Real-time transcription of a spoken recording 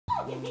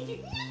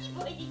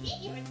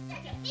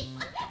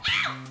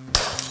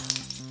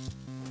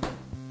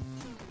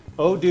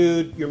Oh,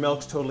 dude, your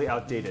milk's totally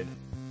outdated.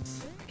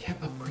 I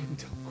can't upgrade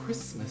until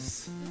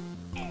Christmas.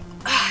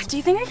 Do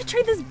you think I could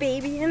trade this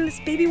baby in? This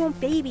baby won't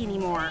baby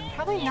anymore.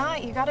 Probably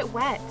not. You got it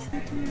wet.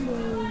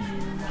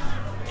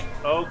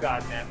 Oh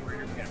God, man, where are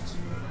your pants?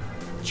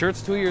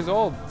 Shirt's 2 years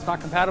old. It's not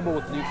compatible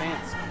with the new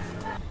pants.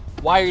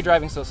 Why are you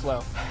driving so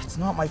slow? It's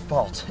not my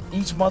fault.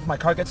 Each month my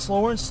car gets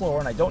slower and slower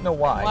and I don't know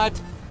why. What?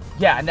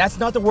 Yeah, and that's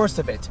not the worst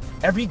of it.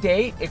 Every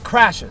day, it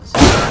crashes.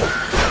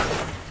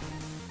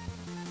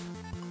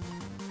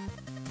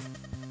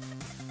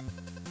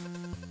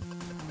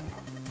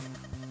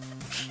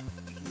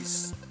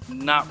 He's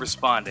not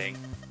responding.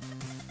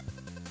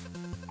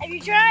 Have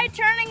you tried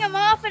turning him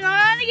off and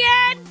on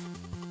again?